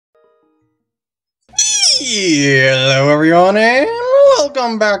Hello everyone and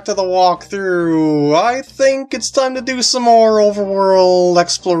welcome back to the walkthrough. I think it's time to do some more overworld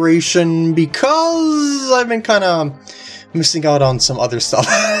exploration because I've been kind of missing out on some other stuff.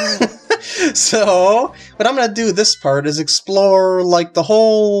 So, what I'm going to do this part is explore like the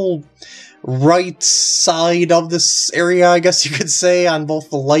whole right side of this area, I guess you could say, on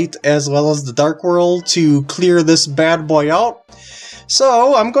both the light as well as the dark world to clear this bad boy out.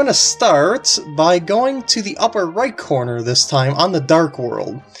 So, I'm going to start by going to the upper right corner this time on the Dark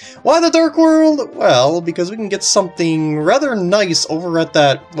World. Why the Dark World? Well, because we can get something rather nice over at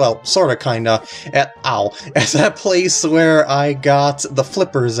that, well, sorta kinda, at that place where I got the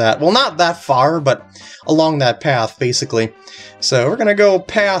flippers at. Well, not that far, but along that path, basically. So, we're gonna go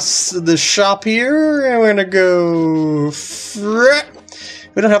past the shop here, and we're gonna go...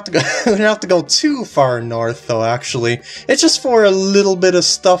 We don't have to go. We don't have to go too far north, though. Actually, it's just for a little bit of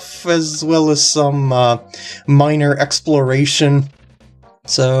stuff as well as some minor exploration.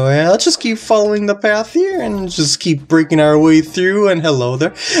 So yeah, let's just keep following the path here and just keep breaking our way through. And hello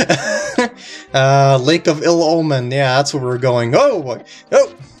there, Lake of Ill Omen. Yeah, that's where we're going. Oh boy!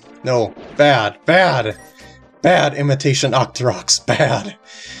 Oh no! Bad imitation Octoroks. Bad.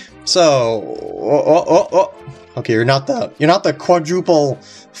 So okay, you're not the quadruple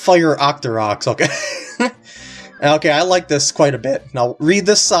fire Octoroks, okay? Okay, I like this quite a bit. Now, read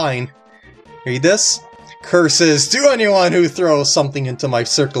this sign. Read this. Curses to anyone who throws something into my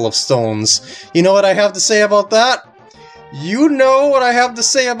circle of stones. You know what I have to say about that? You know what I have to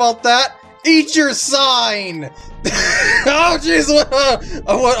say about that? Eat your sign! Oh, jeez,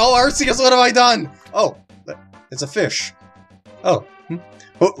 oh, Arceus, what have I done? Oh, it's a fish. Oh,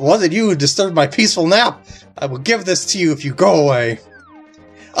 was it you who disturbed my peaceful nap? I will give this to you if you go away.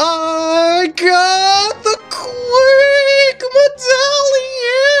 I got the Quick Medallion!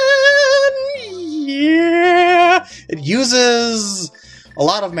 Yeah! It uses a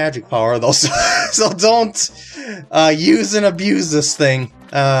lot of magic power, though, so don't use and abuse this thing.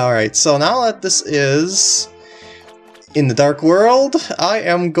 Alright, so now that this is in the Dark World, I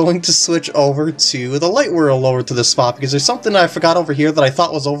am going to switch over to the Light World over to this spot, because there's something I forgot over here that I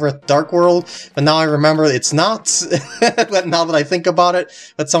thought was over at the Dark World, but now I remember it's not. But now that I think about it,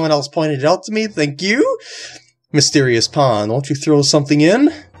 but someone else pointed it out to me, thank you! Mysterious Pond, won't you throw something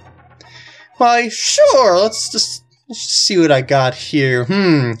in? Why, sure, let's just see what I got here.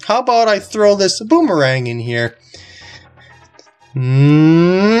 How about I throw this boomerang in here?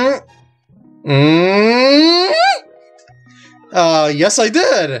 Yes I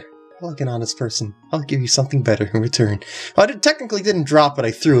did! Like an honest person. I'll give you something better in return. I technically didn't drop it,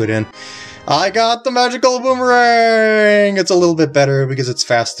 I threw it in. I got the magical boomerang! It's a little bit better because it's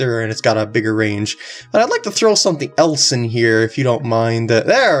faster and it's got a bigger range. But I'd like to throw something else in here, if you don't mind.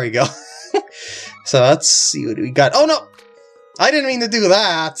 There we go. So let's see what we got. Oh no! I didn't mean to do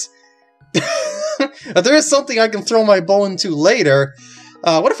that! But there is something I can throw my bow into later.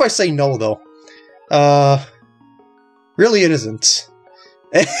 What if I say no, though? Really, it isn't.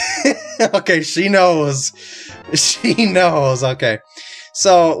 Okay, she knows. She knows, okay.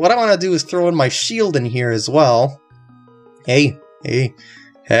 So, what I want to do is throw in my shield in here as well. Hey,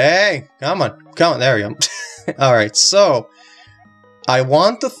 come on, there we go. Alright, so, I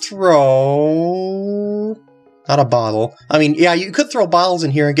want to throw... not a bottle. I mean, yeah, you could throw bottles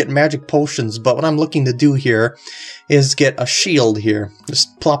in here and get magic potions, but what I'm looking to do here is get a shield here.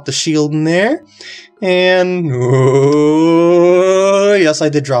 Just plop the shield in there. And... oh, yes, I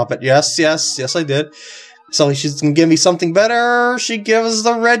did drop it. Yes, I did. So she's gonna give me something better. She gives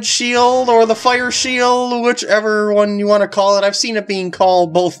the red shield or the fire shield, whichever one you want to call it. I've seen it being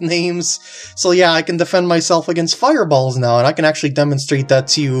called both names. So yeah, I can defend myself against fireballs now, and I can actually demonstrate that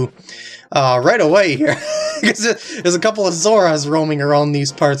to you right away here. Because there's a couple of Zoras roaming around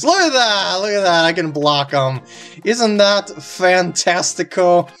these parts. Look at that, I can block them. Isn't that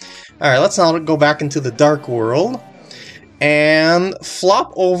fantastico? Alright, let's now go back into the Dark World and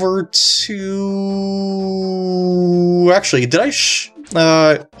flop over to... actually, did I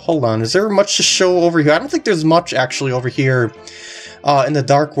hold on, is there much to show over here? I don't think there's much actually over here in the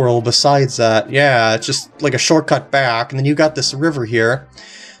Dark World besides that. Yeah, it's just like a shortcut back, and then you got this river here.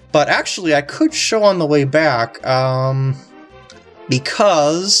 But actually, I could show on the way back,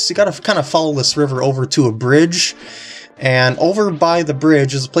 because you gotta kind of follow this river over to a bridge. And over by the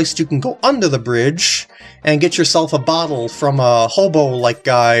bridge is a place that you can go under the bridge and get yourself a bottle from a hobo-like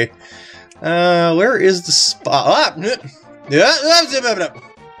guy. Where is the spot?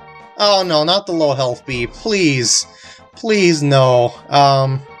 Oh no, not the low health bee. Please. Please, no.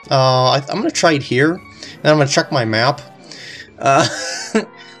 I'm gonna try it here, and I'm gonna check my map.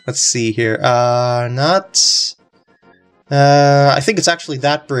 Let's see here. Not... I think it's actually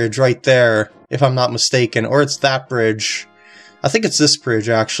that bridge right there, if I'm not mistaken. Or it's that bridge. I think it's this bridge,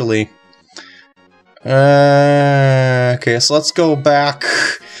 actually. Okay, so let's go back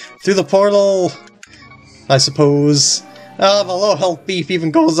through the portal, I suppose. Oh, the low health beef even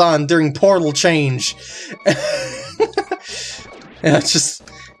goes on during portal change. Yeah,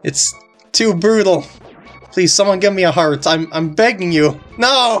 it's too brutal. Please, someone give me a heart. I'm begging you.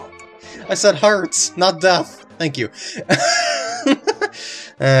 No! I said hearts, not death. Thank you.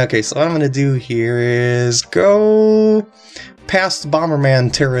 Okay, so what I'm gonna do here is go past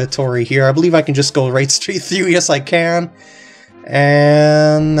Bomberman territory here. I believe I can just go right straight through. Yes, I can.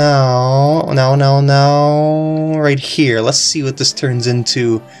 And no. Right here. Let's see what this turns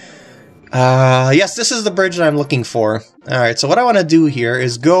into. Yes, this is the bridge that I'm looking for. Alright, so what I want to do here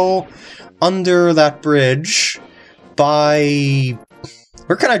is go under that bridge by...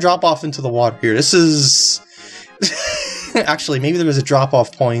 Where can I drop off into the water here? This is... Actually, maybe there was a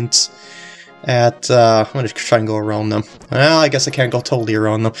drop-off point at... I'm going to try and go around them. Well, I guess I can't go totally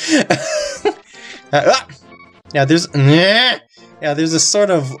around them. Yeah, there's this sort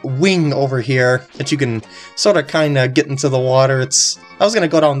of wing over here that you can sort of kind of get into the water. I was going to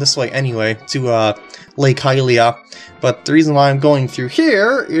go down this way anyway, to Lake Hylia, but the reason why I'm going through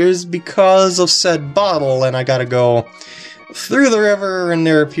here is because of said bottle, and I gotta go through the river, and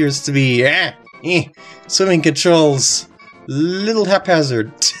there appears to be swimming controls. Little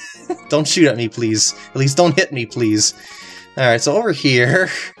haphazard. Don't shoot at me, please. At least don't hit me, please. Alright, so over here,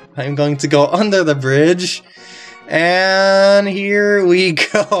 I'm going to go under the bridge. And here we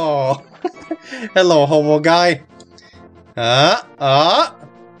go. Hello, hobo guy.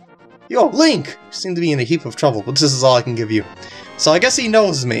 Yo, Link! You seem to be in a heap of trouble, but this is all I can give you. So I guess he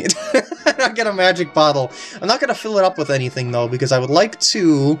knows me. I get a magic bottle. I'm not gonna fill it up with anything, though, because I would like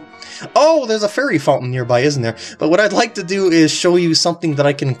to... Oh, there's a fairy fountain nearby, isn't there? But what I'd like to do is show you something that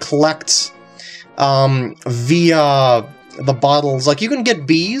I can collect via the bottles. Like, you can get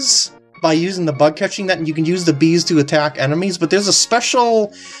bees by using the bug catching net, and you can use the bees to attack enemies, but there's a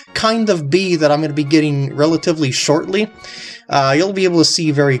special kind of bee that I'm going to be getting relatively shortly. You'll be able to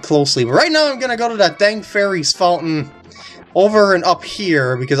see very closely. But right now I'm going to go to that dang fairy's fountain over and up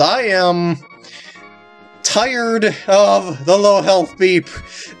here, because I am tired of the low health beep.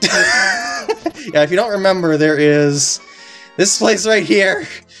 Yeah, if you don't remember, there is this place right here.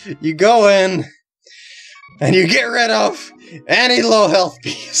 You go in, and you get rid of any low health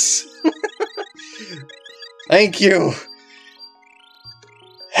bees. Thank you.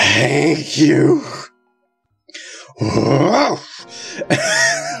 Thank you.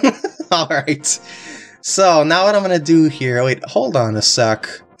 Alright. So, now what I'm gonna do here... Wait, hold on a sec.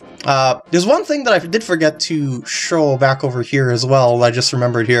 There's one thing that I did forget to show back over here as well, I just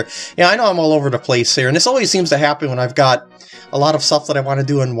remembered here. Yeah, I know I'm all over the place here, and this always seems to happen when I've got a lot of stuff that I want to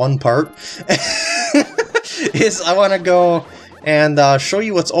do in one part. Is I want to go and show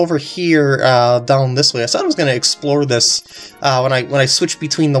you what's over here down this way. I said I was going to explore this when I switch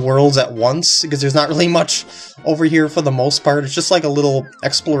between the worlds at once, because there's not really much over here for the most part. It's just like a little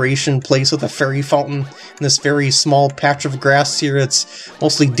exploration place with a fairy fountain and this very small patch of grass here. It's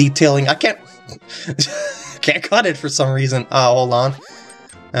mostly detailing. I can't can't cut it for some reason. Hold on.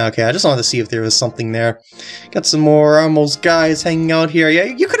 Okay, I just wanted to see if there was something there. Got some more almost guys hanging out here. Yeah,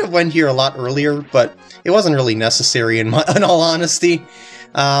 you could have went here a lot earlier, but it wasn't really necessary in all honesty.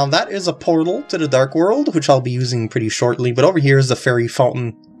 That is a portal to the Dark World, which I'll be using pretty shortly. But over here is the fairy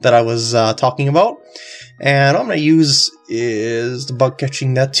fountain that I was talking about. And what I'm going to use is the bug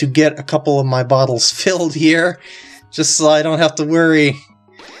catching net to get a couple of my bottles filled here, just so I don't have to worry.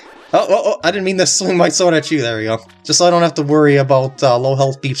 Oh, I didn't mean to swing my sword at you. There we go. Just so I don't have to worry about low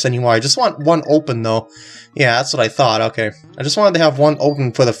health beeps anymore. I just want one open, though. Yeah, that's what I thought. Okay. I just wanted to have one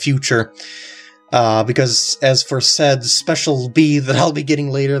open for the future. Because, as for said special bee that I'll be getting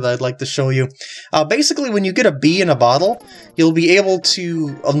later that I'd like to show you. Basically, when you get a bee in a bottle, you'll be able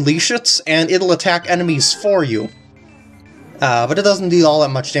to unleash it, and it'll attack enemies for you. But it doesn't do all that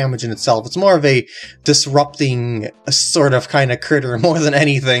much damage in itself. It's more of a disrupting sort of kind of critter more than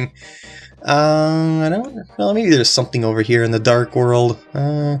anything. I don't... Well, maybe there's something over here in the Dark World.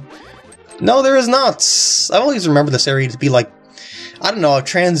 No, there is not. I always remember this area to be like, I don't know, a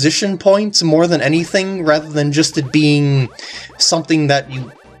transition point more than anything, rather than just it being something that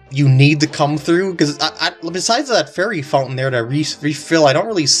you need to come through. Because besides that fairy fountain there to refill, I don't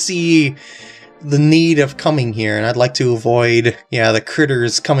really see the need of coming here, and I'd like to avoid, yeah, the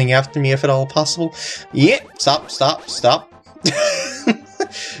critters coming after me if at all possible. Yeah, stop.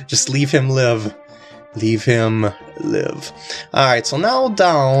 Just leave him live. Leave him live. Alright, so now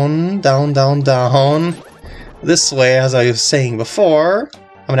down, down, down, down. This way, as I was saying before.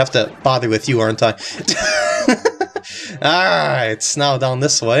 I'm gonna have to bother with you, aren't I? Alright, now down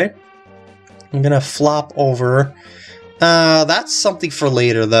this way. I'm gonna flop over. That's something for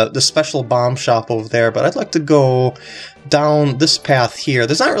later, the special bomb shop over there, but I'd like to go down this path here.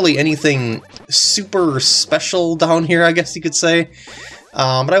 There's not really anything super special down here, I guess you could say.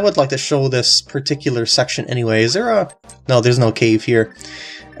 But I would like to show this particular section anyway. Is there a... No, there's no cave here.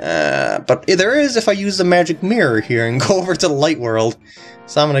 But there is if I use the magic mirror here and go over to the light world.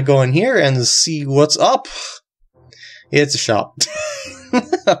 So I'm gonna go in here and see what's up. It's a shop.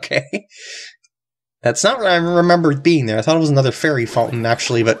 Okay. That's not what I remembered being there. I thought it was another fairy fountain,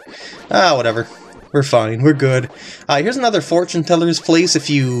 actually, but... whatever. We're fine. We're good. Here's another fortune teller's place if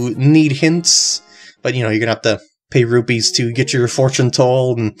you need hints. But, you know, you're gonna have to pay rupees to get your fortune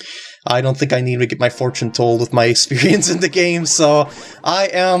told, and I don't think I need to get my fortune told with my experience in the game, so I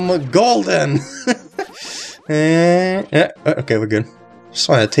am golden! Okay, we're good. Just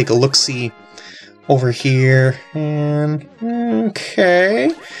want to take a look-see over here, and...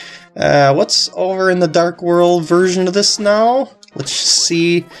 Okay... what's over in the Dark World version of this now? Let's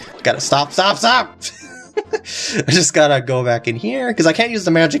see. Gotta stop! I just gotta go back in here, because I can't use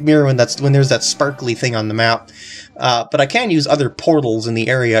the magic mirror when there's that sparkly thing on the map. But I can use other portals in the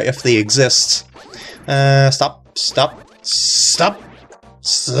area if they exist. Stop!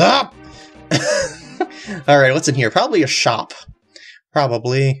 Alright, what's in here? Probably a shop.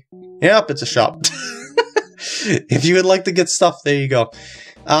 Probably. Yep, it's a shop. If you would like to get stuff, there you go.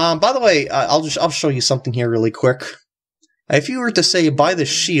 By the way, I'll show you something here really quick. If you were to say buy the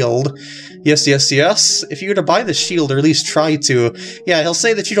shield, yes, if you were to buy the shield, or at least try to, yeah, he'll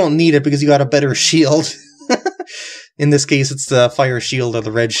say that you don't need it because you got a better shield. In this case, it's the fire shield or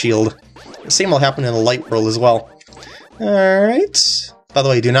the red shield. The same will happen in the light world as well. Alright. By the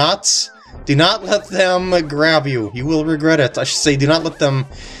way, do not let them grab you. You will regret it. I should say, do not let them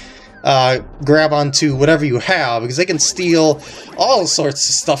grab onto whatever you have, because they can steal all sorts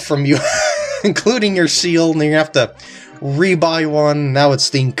of stuff from you, including your shield, and then you have to rebuy one. That would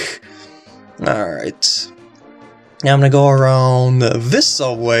stink. Alright. Now I'm gonna go around this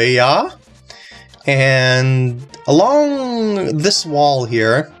way, yeah? And along this wall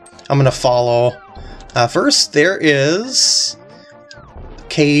here, I'm gonna follow. First, there is a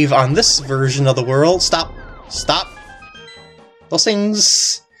cave on this version of the world. Stop! Those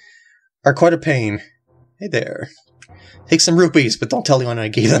things are quite a pain. Hey there. Take some rupees, but don't tell anyone I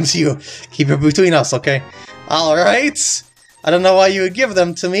gave them to you. Keep it between us, okay? Alright! I don't know why you would give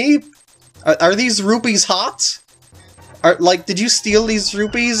them to me. Are these rupees hot? Did you steal these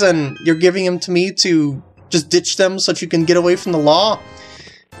rupees and you're giving them to me to just ditch them so that you can get away from the law?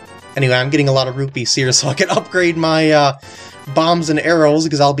 Anyway, I'm getting a lot of rupees here so I can upgrade my bombs and arrows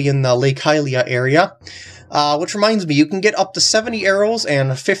because I'll be in the Lake Hylia area. Which reminds me, you can get up to 70 arrows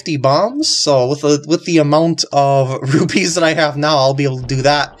and 50 bombs, so with the amount of rupees that I have now, I'll be able to do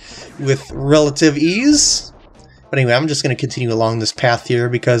that with relative ease. But anyway, I'm just going to continue along this path here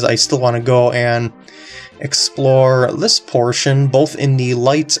because I still want to go and explore this portion, both in the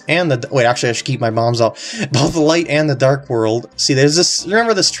light and the... Wait, actually, I should keep my bombs out. Both the light and the dark world. See, there's this...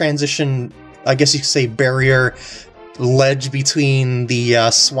 Remember this transition, I guess you could say barrier ledge between the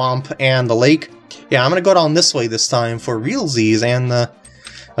swamp and the lake? Yeah, I'm gonna go down this way this time for realsies, and the...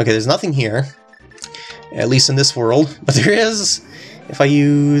 Okay, there's nothing here. At least in this world. But there is, if I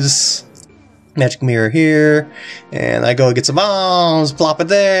use magic mirror here, and I go get some bombs, plop it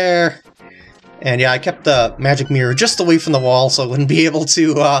there. And yeah, I kept the magic mirror just away from the wall so I wouldn't be able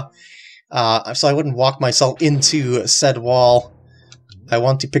to, so I wouldn't walk myself into said wall. I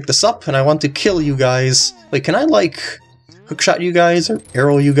want to pick this up, and I want to kill you guys. Wait, can I, like, hookshot you guys, or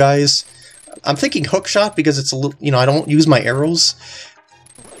arrow you guys? I'm thinking hookshot because it's a little, you know, I don't use my arrows.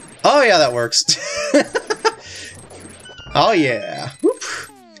 Oh yeah, that works. Oh yeah. Whoop.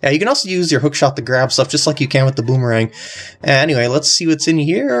 Yeah, you can also use your hookshot to grab stuff just like you can with the boomerang. Anyway, let's see what's in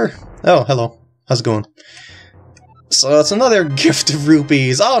here. Oh, hello. How's it going? So it's another gift of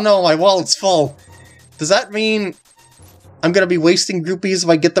rupees. Oh no, my wallet's full. Does that mean I'm gonna be wasting rupees if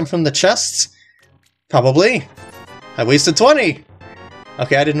I get them from the chests? Probably. I wasted 20.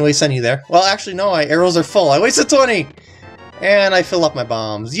 Okay, I didn't waste any there. Well, actually, no, my arrows are full. I wasted 20! And I fill up my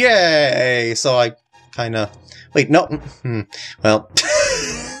bombs. Yay! So I kinda... Wait, no. Well...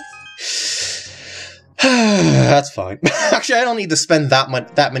 That's fine. Actually, I don't need to spend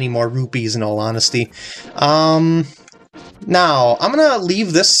that many more rupees, in all honesty. Now, I'm gonna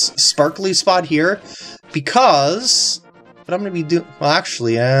leave this sparkly spot here, because... What I'm gonna be doing... Well,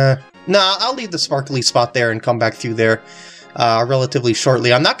 actually, no, Nah, I'll leave the sparkly spot there and come back through there relatively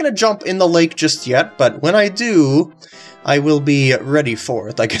shortly. I'm not going to jump in the lake just yet, but when I do, I will be ready for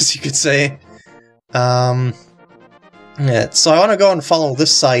it, I guess you could say. Yeah, so I want to go and follow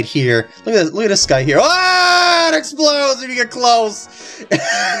this side here. Look at this guy here. Ah! It explodes if you get close!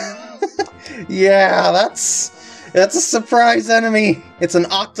 Yeah, that's a surprise enemy. It's an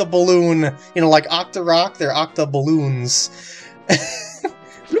octa-balloon. You know, like Octorok, they're octa-balloons.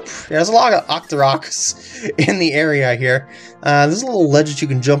 There's a lot of Octoroks in the area here. There's a little ledge that you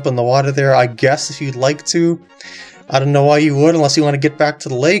can jump in the water there, I guess, if you'd like to. I don't know why you would, unless you want to get back to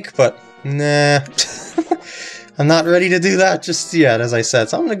the lake, but nah. I'm not ready to do that just yet, as I said.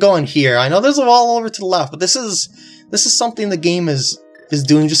 So I'm going to go in here. I know there's a wall over to the left, but this is something the game is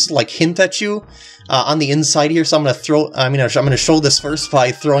doing just to, like, hint at you on the inside here. So I'm going to I'm going to show this first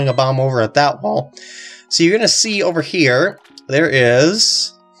by throwing a bomb over at that wall. So you're going to see over here, there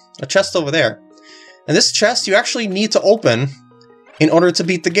is a chest over there. And this chest you actually need to open in order to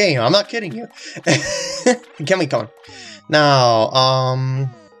beat the game. I'm not kidding you. Get me going. Now,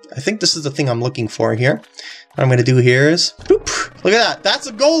 I think this is the thing I'm looking for here. What I'm going to do here is, boop, look at that. That's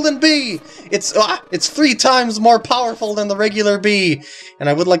a golden bee. It's 3 times more powerful than the regular bee. And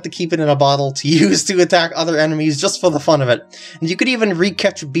I would like to keep it in a bottle to use to attack other enemies just for the fun of it. And you could even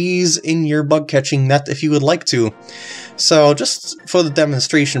re-catch bees in your bug catching net if you would like to. So just for the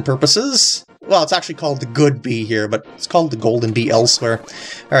demonstration purposes, well, it's actually called the good bee here, but it's called the golden bee elsewhere.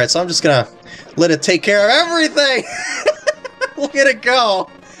 Alright, so I'm just going to let it take care of everything. Look at it go.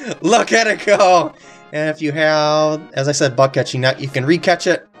 Look at it go. And if you have, as I said, bug catching net, you can re-catch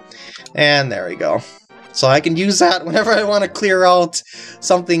it. And there we go. So I can use that whenever I want to clear out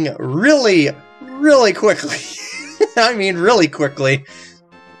something really, really quickly. I mean, really quickly.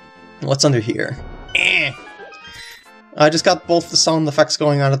 What's under here? I just got both the sound effects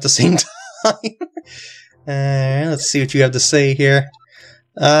going on at the same time. Let's see what you have to say here.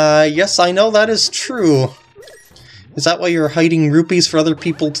 Yes, I know that is true. Is that why you're hiding rupees for other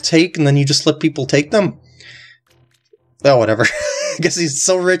people to take, and then you just let people take them? Oh, whatever. I guess he's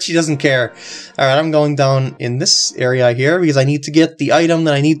so rich he doesn't care. Alright, I'm going down in this area here, because I need to get the item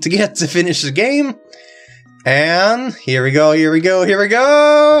that I need to get to finish the game. And here we go, here we go, here we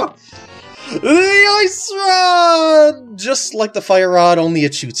go! The ice rod! Just like the fire rod, only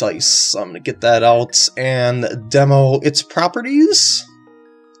it shoots ice. So I'm gonna get that out and demo its properties.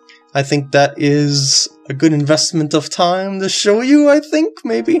 I think that is a good investment of time to show you, I think,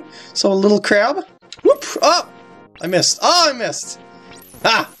 maybe. So a little crab. Whoop! Oh! I missed. Oh, I missed!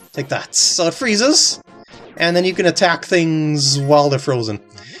 Ah! Take that. So it freezes, and then you can attack things while they're frozen.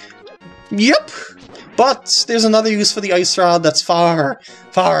 Yep! But there's another use for the ice rod that's far,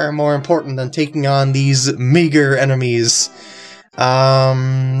 far more important than taking on these meager enemies.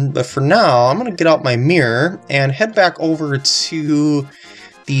 But for now, I'm gonna get out my mirror and head back over to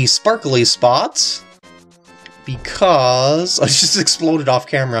the sparkly spot, because I just exploded off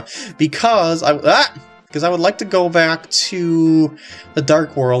camera. Because I would like to go back to the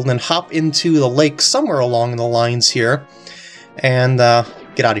dark world and hop into the lake somewhere along the lines here, and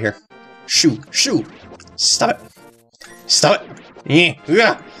get out of here. Shoo, shoo! Stop it! Stop it!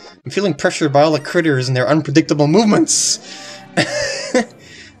 Yeah. I'm feeling pressured by all the critters and their unpredictable movements.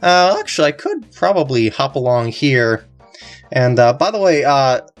 Actually, I could probably hop along here. And, by the way,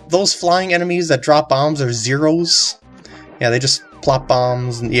 those flying enemies that drop bombs are zeros. Yeah, they just plop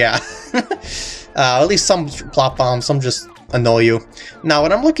bombs, and yeah. At least some plop bombs, some just annoy you. Now,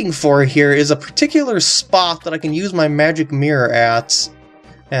 what I'm looking for here is a particular spot that I can use my magic mirror at.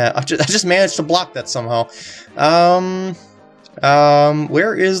 I just managed to block that somehow.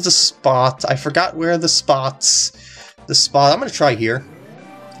 Where is the spot? I forgot where the spot. I'm gonna try here.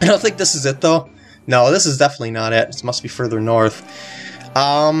 I don't think this is it, though. No, this is definitely not it. It must be further north.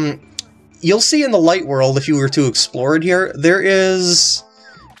 You'll see in the light world, if you were to explore it here, there is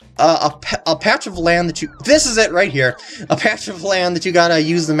a patch of land that you... This is it right here! A patch of land that you gotta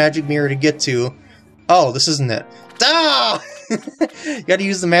use the magic mirror to get to. Oh, this isn't it. Ah! You gotta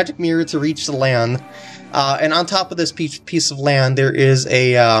use the magic mirror to reach the land. And on top of this piece of land, there is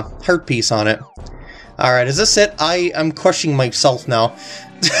a heart piece on it. Alright, is this it? I am questioning myself now.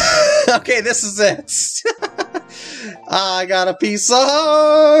 Okay, this is it. I got a piece of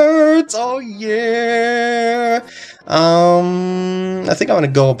heart! Oh yeah! I think I'm gonna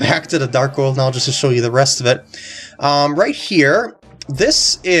go back to the Dark World now just to show you the rest of it. Right here,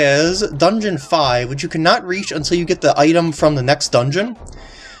 this is Dungeon 5, which you cannot reach until you get the item from the next dungeon.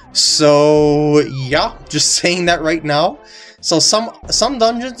 So, yeah, just saying that right now. So some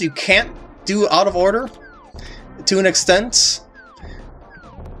dungeons you can't do out of order, to an extent.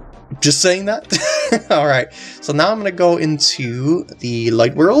 Just saying that. Alright, so now I'm going to go into the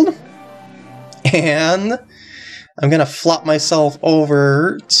light world. And I'm going to flop myself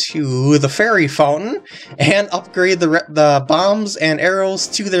over to the fairy fountain and upgrade the bombs and arrows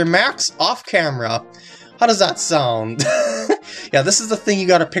to their max off camera. How does that sound? Yeah, this is the thing you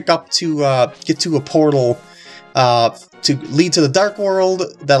got to pick up to get to a portal to lead to the Dark World.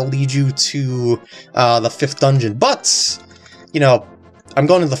 That'll lead you to the 5th dungeon. But, you know, I'm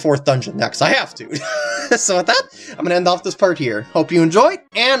going to the 4th dungeon next. I have to. So with that, I'm going to end off this part here. Hope you enjoyed,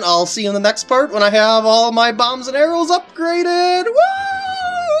 and I'll see you in the next part when I have all my bombs and arrows upgraded. Woo!